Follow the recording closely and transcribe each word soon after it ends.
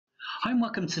Hi and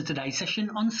welcome to today's session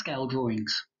on scale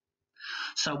drawings.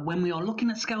 So when we are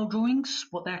looking at scale drawings,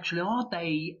 what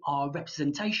they are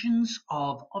representations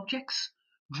of objects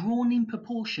drawn in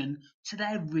proportion to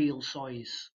their real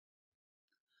size.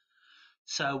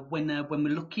 So when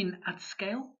we're looking at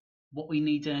scale, what we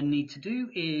need to do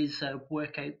is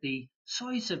work out the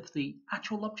size of the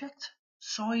actual object,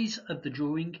 size of the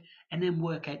drawing, and then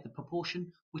work out the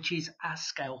proportion, which is our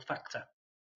scale factor.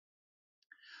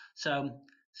 So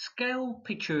scale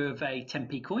picture of a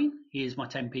 10p coin. Here's my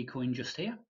 10p coin just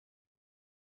here.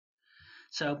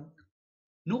 So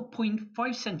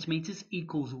 0.5 centimeters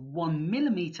equals 1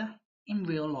 millimeter in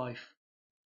real life.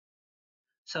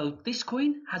 So this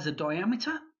coin has a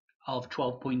diameter of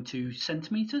 12.2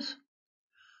 centimeters.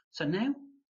 So now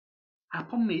our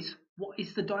problem is, what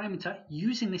is the diameter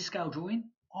using this scale drawing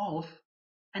of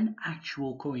an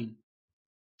actual coin?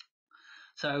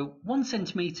 So 1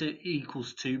 centimeter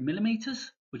equals 2 millimeters,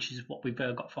 which is what we've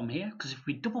got from here, because if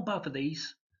we double both of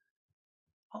these,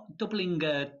 doubling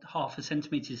half a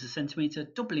centimetre is a centimetre,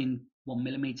 doubling 1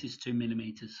 millimetre is 2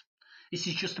 millimetres. This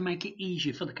is just to make it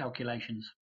easier for the calculations.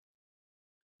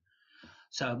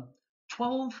 So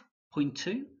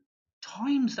 12.2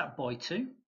 times that by 2,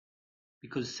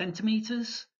 because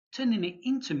centimetres, turning it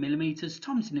into millimetres,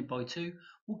 timesing it by 2,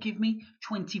 will give me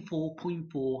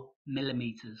 24.4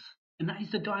 millimetres. And that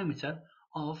is the diameter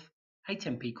of a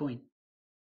 10p coin.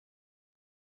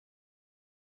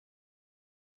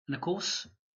 And of course,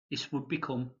 this would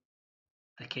become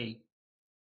the key.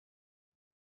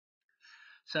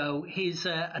 So here's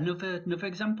another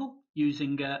example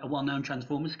using a well-known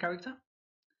Transformers character.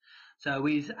 So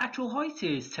his actual height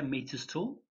is 10 meters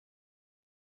tall.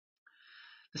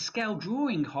 The scale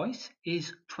drawing height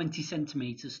is 20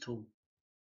 centimeters tall.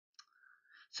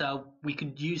 So we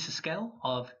could use a scale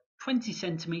of 20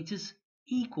 centimeters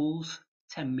equals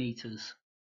 10 meters.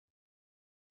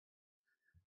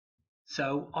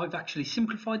 So I've actually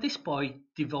simplified this by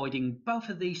dividing both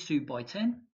of these two by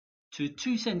 10 to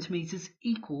 2 centimeters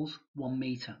equals 1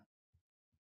 meter.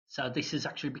 So this has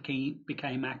actually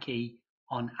became our key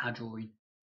on our drawing.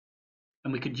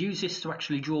 And we could use this to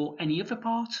actually draw any other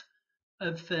part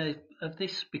of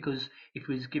this, because if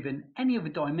we was given any other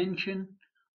dimension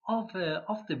of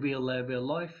the real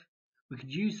life, we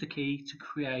could use the key to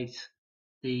create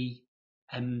the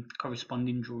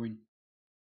corresponding drawing.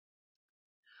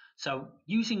 So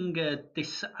using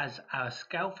this as our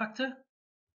scale factor,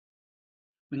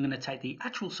 we're going to take the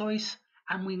actual size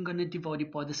and we're going to divide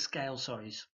it by the scale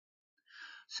size.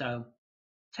 So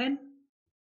 10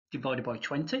 divided by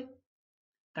 20,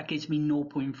 that gives me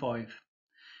 0.5.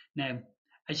 Now,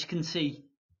 as you can see,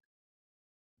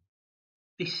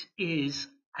 this is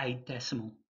a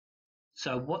decimal.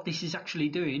 So what this is actually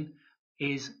doing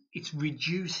is it's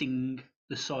reducing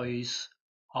the size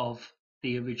of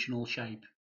the original shape.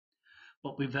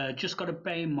 But we've just got to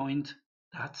bear in mind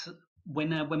that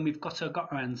when we've got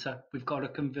our answer, we've got to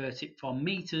convert it from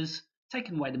meters,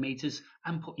 taking away the meters,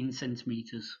 and put in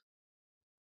centimeters.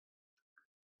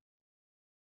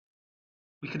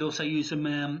 We could also use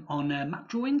them on map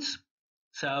drawings.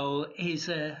 So here's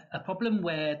a problem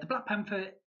where the Black Panther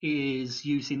is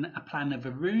using a plan of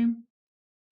a room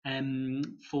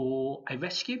for a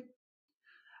rescue,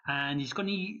 and he's going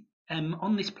to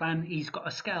on this plan he's got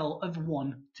a scale of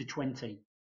 1 to 20.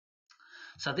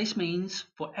 So this means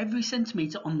for every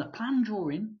centimetre on the plan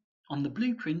drawing, on the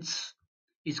blueprints,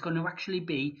 is going to actually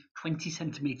be 20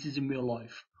 centimetres in real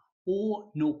life,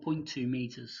 or 0.2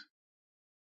 metres.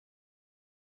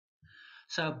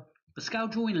 So the scale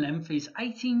drawing length is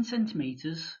 18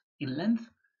 centimetres in length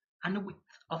and a width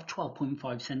of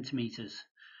 12.5 centimetres.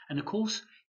 And of course,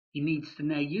 he needs to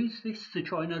now use this to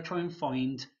try and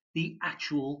find the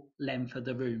actual length of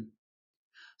the room.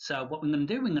 So what we're going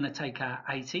to do, we're going to take our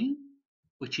 18,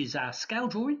 which is our scale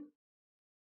drawing,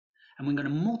 and we're going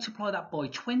to multiply that by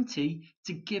 20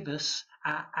 to give us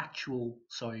our actual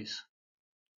size,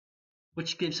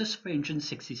 which gives us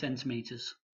 360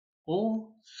 centimetres. Or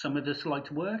some of us like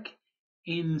to work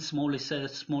in smallest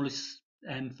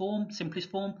form, simplest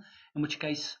form, in which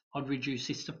case I'd reduce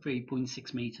this to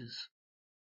 3.6 meters.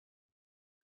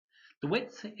 The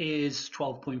width is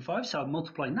 12.5, so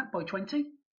multiplying that by 20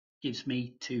 gives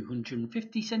me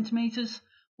 250 centimeters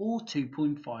or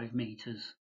 2.5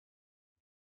 meters.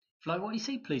 If you like what you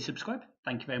see, please subscribe.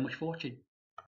 Thank you very much for watching.